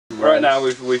Right now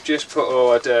we've just put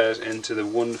all our dares into the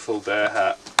wonderful dare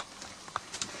hat,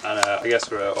 and I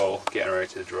guess we're all getting ready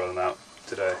to draw them out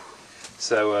today.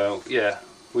 So yeah,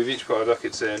 we've each put our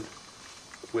ducats in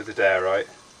with the dare, right?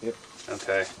 Yep.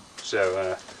 Okay.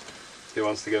 So who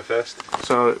wants to go first?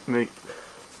 So me.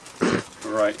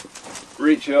 Right.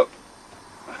 Reach up.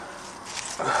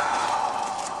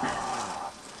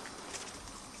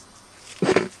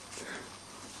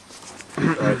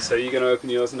 Right, so you're going to open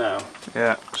yours now?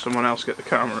 Yeah, someone else get the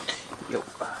camera. Yep.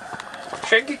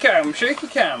 Shake your cam, shake your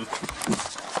cam.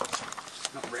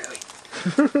 Not really.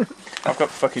 I've got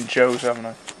fucking Joe's, haven't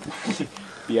I?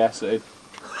 Yes,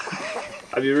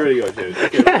 Have you really got Joe's?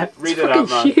 Okay, Yeah, read it's it out,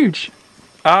 man. huge.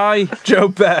 I, Joe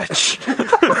Betch,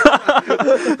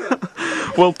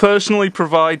 will personally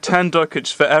provide 10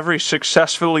 ducats for every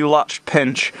successfully latched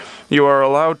pinch. You are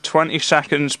allowed 20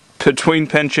 seconds between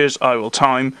pinches. I will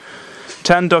time.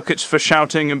 10 ducats for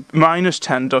shouting, minus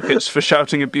 10 ducats for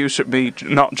shouting abuse at me,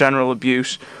 not general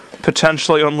abuse.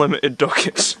 Potentially unlimited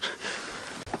ducats.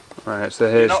 Right, so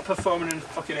You're here's... not performing in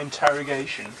fucking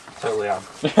interrogation. totally am.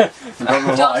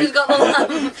 Josh has got the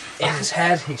lamp. In his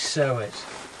head, he so is.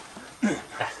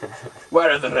 Where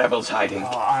are the rebels hiding? Oh,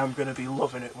 I am going to be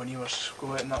loving it when you are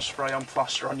squirting that spray on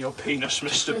plaster on your penis,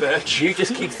 Mr. Bitch. You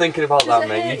just keep thinking about that,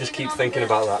 mate. You just keep thinking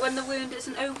about that. When the wound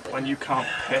isn't open. When you can't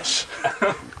piss.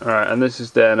 Alright, and this is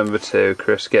dare number 2,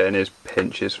 Chris getting his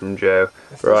pinches from Joe.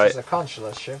 Right. This is a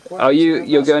consulship. Are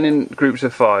you're going in groups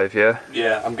of 5, yeah?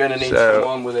 Yeah, I'm going to need So-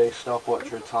 someone with a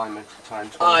stopwatch or a timer to time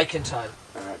 20. I can time.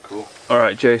 Alright, cool.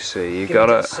 Alright, JC, you Give got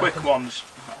me it. 10 Quick ones.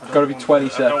 Gotta be 20 I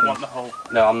don't seconds. want the whole...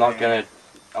 No, I'm not gonna.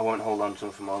 I won't hold on to them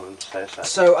for more than say a second.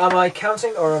 So am I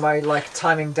counting or am I like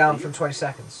timing down from 20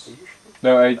 seconds?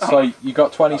 No, it's like you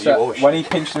got 20 Oh, seconds. you When he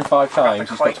pinched him 5 times,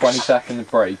 he's got clicks. 20 seconds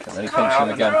break, and then he pinched him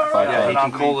again for 5 Yeah, he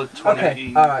times. can call it 20.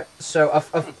 Okay, alright, so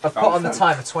I've put on the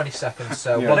timer 20 seconds,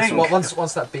 so Yeah.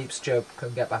 once that beeps, Joe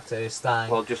can get back to his thing.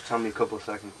 Well, just tell me a couple of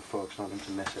seconds before it's not going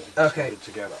to miss it. Okay. Good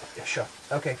to go. Yeah, sure,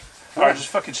 okay. Alright, just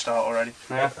fucking start already.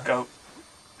 Yeah. Go.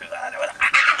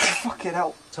 Fucking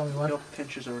hell. Tell me when. Your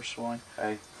pinches are a swine.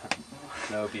 Hey,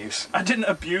 no abuse. I didn't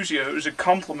abuse you, it was a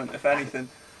compliment, if anything.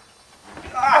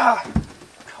 Ah!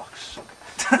 Cocksucker.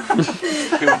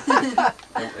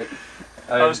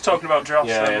 I was talking about Josh.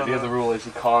 Yeah, the other rule is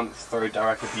you can't throw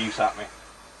direct abuse at me.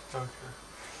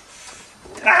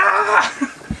 Ah!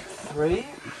 3.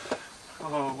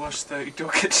 Oh, worst 30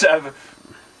 ducats ever.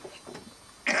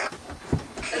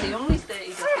 The only 30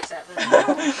 ducats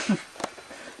ever.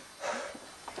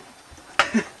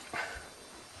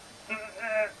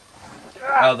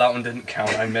 Oh, that one didn't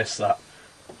count. I missed that.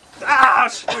 Ah!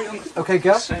 Straight on the Okay,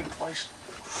 go. same place.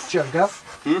 Joe, go.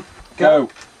 Go!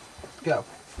 Go.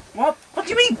 What? What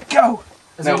do you mean, go?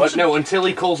 Is No, it- no, until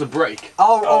he calls a break.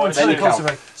 Oh, until then it you comes count.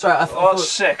 to break. Sorry, I Oh, thought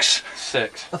 6.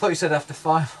 6. you said after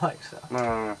 5, like so.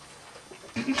 No.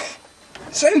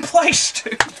 Same place,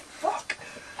 dude. Fuck.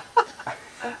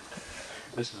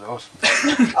 This is awesome.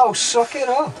 Oh, suck it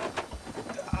up.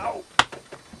 Ow.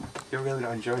 You're really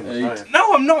not enjoying this, are you?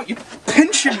 No, I'm not. You're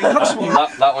pinching me. That's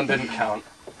what. That one didn't count.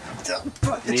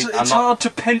 But it's I'm not- hard to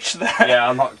pinch there. Yeah,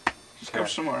 I'm not. Just go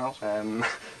somewhere else.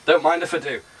 Don't mind if I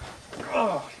do.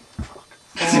 Oh.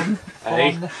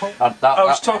 Hey, Oh, I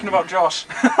was talking about Josh.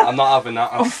 I'm not having that.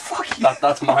 Oh, fuck you.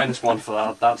 That's -1 for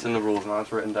that. That's in the rules now.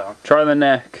 It's written down. Try the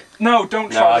neck. No,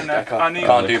 don't No, try I the neck. can't- I need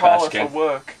can't the do collar bare for skin.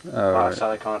 work. Alright.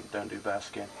 So I don't do bare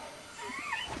skin.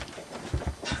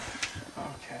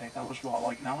 Okay, that was what,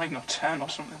 like 9 or 10 or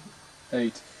something?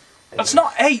 8. That's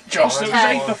not 8, Josh. There was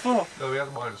 10. 8 before. No, we had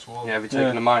 -1. Yeah, have you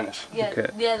taken a minus? Yeah, Okay.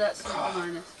 yeah, that's not a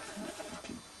minus.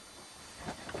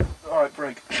 Alright,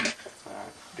 break.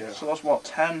 Go. So that's what,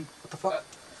 10? What the fuck?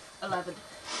 11.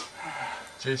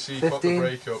 JC, fuck the 15,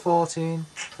 break up. 14,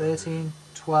 13,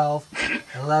 12,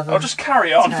 11, I'll just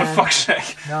carry on, for 10. fuck's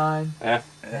sake. 9, Yeah.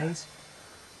 8.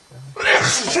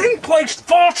 Same place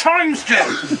 4 times, Jim!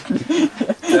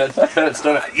 It's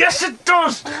done it. Yes, it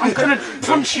does! I'm gonna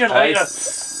punch you Hey. later.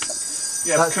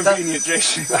 Yeah, That's- convenient,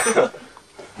 Jason.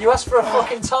 You asked for a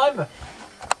fucking timer.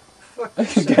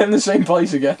 Get in the same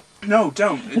place again. No,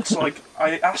 don't. It's like,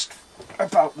 I asked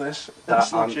about this. That's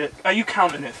That, legit. Are you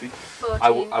counting it, Fee?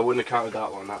 14. I wouldn't have counted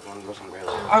that one. That one wasn't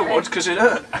really. I would, because it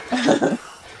hurt.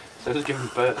 So just giving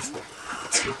birth.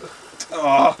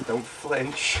 Oh, Don't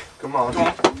flinch. Come on. go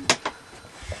on.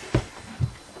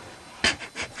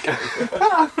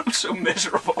 I'm so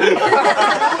miserable.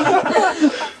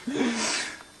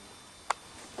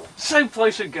 Same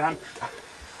place again.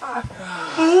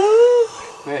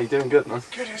 Yeah, you're doing good, man.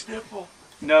 Get his nipple.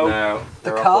 No. No. The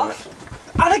they're off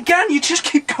calf? And again, you just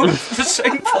keep going to the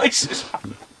same places.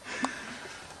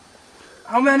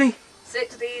 How many?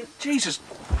 16. Jesus.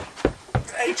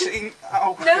 18.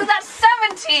 Oh. No, that's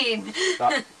 17.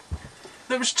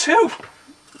 There was 2.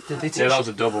 Did they teach? Yeah, that was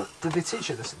a double. Did they teach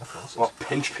you this in the forces? What,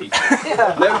 pinch people?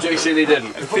 No, JC, they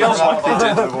didn't. It feels like they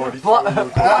did.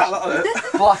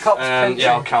 Black Ops pinching.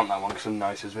 Yeah, I'll count that one because I'm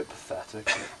nice. It's a bit pathetic.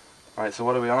 Right, so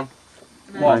what are we on?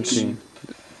 19.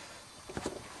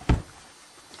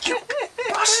 You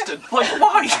bastard! Like,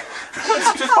 why?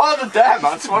 Just follow the dare,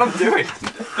 man. That's what I'm doing.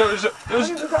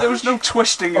 There was no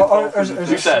twisting Or involved. is Who it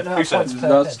said? certain Who said? points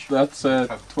per pinch? That's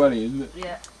 20, isn't it?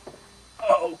 Yeah.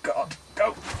 Oh god,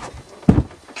 go.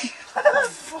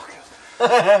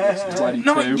 22.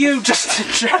 Not you, just in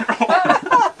general.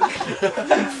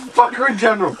 Fuck her in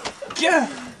general. Yeah.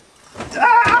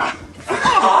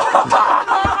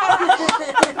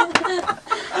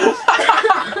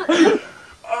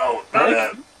 Oh,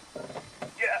 that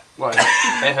What?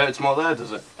 It hurts more there,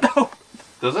 does it? No.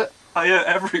 Does it? I hurt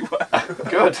everywhere.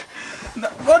 Good. No,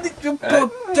 what did you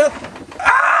put?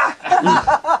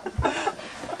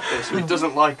 So he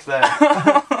doesn't like there.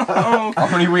 Oh, How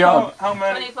many we on? how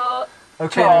many? 24.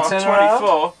 Okay, now turn around.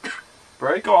 24.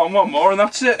 Break. Go on, one more and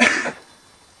that's it.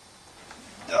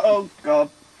 Oh god.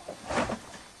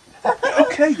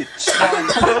 Okay, you swine.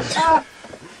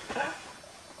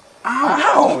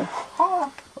 Ow!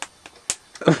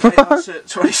 Okay, that's it.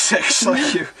 26,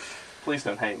 like you. Please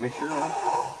don't hate me.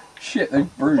 Shit, they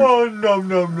bruised. Oh no.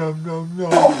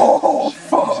 Oh,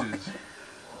 fuck.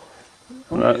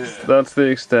 That's the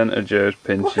extent of Joe's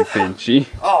pinchy.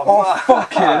 Oh,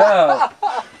 Fucking hell.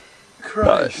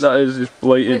 That is just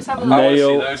blatant Let's have a look. I want to see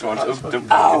nail. those ones. Oh, don't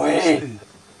Owie.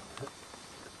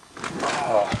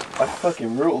 I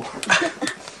fucking rule.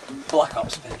 Black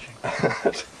Ops pinching.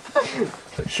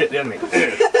 Shit the enemy.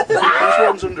 Those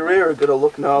ones under here are gonna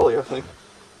look gnarly, I think.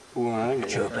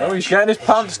 Oh, he's getting his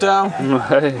pants down.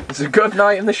 Hey, It's a good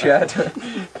night in the shed.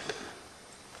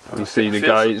 we've seen the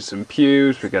guy eat some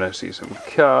pews, we're gonna see some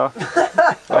car.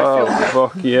 Oh,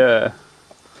 fuck yeah.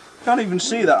 Can't even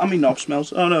see that. I mean, knob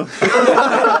smells. Oh no.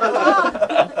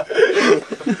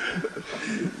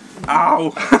 Ow.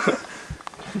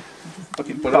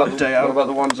 Fucking bad day What out. about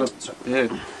the ones up here?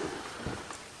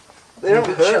 They don't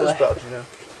hurt as bad, you know.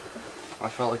 I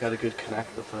felt like I had a good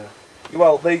connect up there.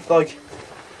 Well, they like.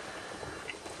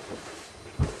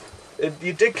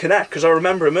 You did connect because I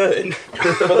remember him hurting,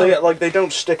 but they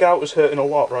don't stick out as hurting a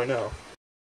lot right now.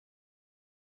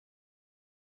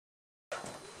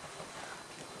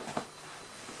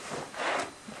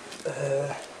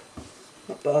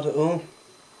 Not bad at all.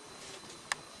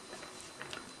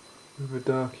 A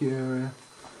dark area.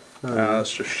 Nah,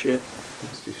 that's just shit.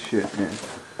 It's just shit, yeah.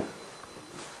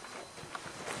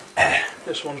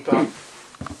 This one's bad.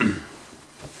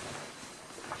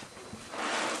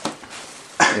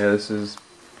 Yeah, this is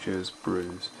just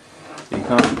bruise. It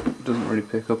doesn't really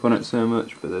pick up on it so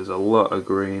much, but there's a lot of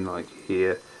green like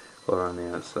here or on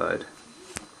the outside.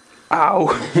 Ow!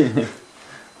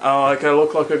 Oh, like I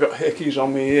look like I got hickeys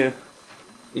on me ear.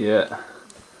 Yeah.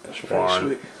 That's very 1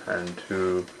 sweet. and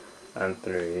 2 and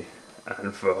 3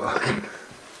 and 4.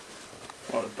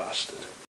 What a bastard.